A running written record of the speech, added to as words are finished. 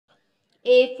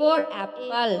A for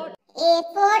apple. A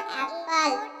for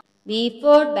apple. B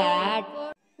for bat.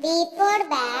 B for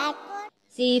bat.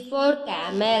 C for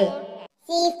camel.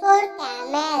 C for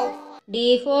camel.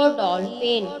 D for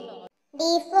dolphin.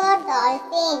 D for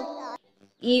dolphin.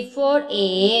 E for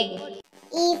egg.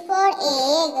 E for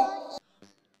egg.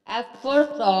 F for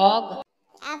frog.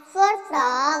 F for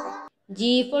frog.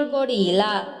 G for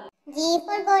gorilla. G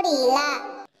for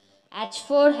gorilla. H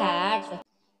for hat.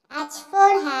 H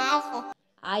for hat.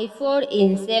 I for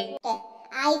insect.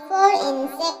 I for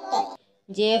insect.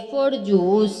 J for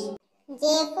juice. J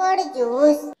for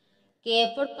juice.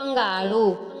 K for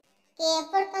kangaroo. K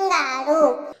for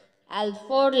kangaroo. L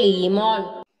for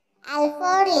lemon. L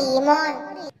for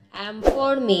lemon. M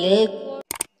for milk.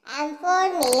 M for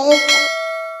milk.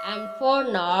 N for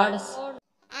nuts.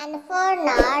 N for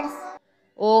nuts.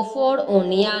 O for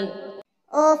onion.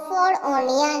 O for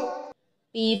onion.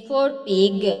 P for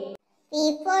pig.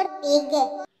 P for pig.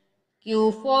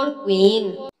 Q for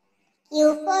queen.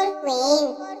 Q for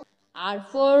queen. R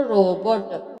for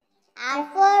robot. R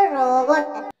for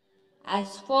robot.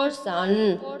 S for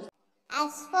sun.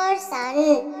 S for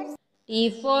sun.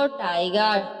 T for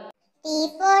tiger. T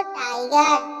for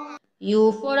tiger.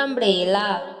 U for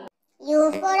umbrella.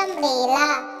 U for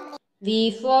umbrella.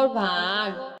 V for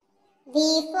van. V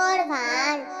for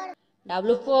van.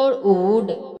 W for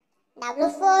wood. W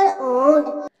for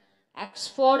wood. X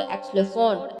for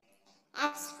xylophone.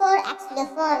 X for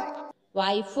xylophone.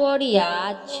 Y for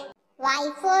yacht.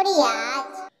 Y for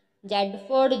yacht. Z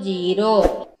for zero.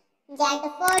 Z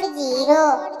for zero.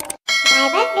 Bye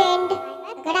bye friend.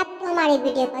 अगर आपको हमारी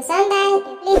video पसंद आए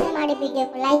तो please हमारे video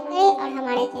को like करें और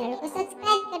हमारे चैनल को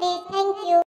सब्सक्राइब करें। Thank you.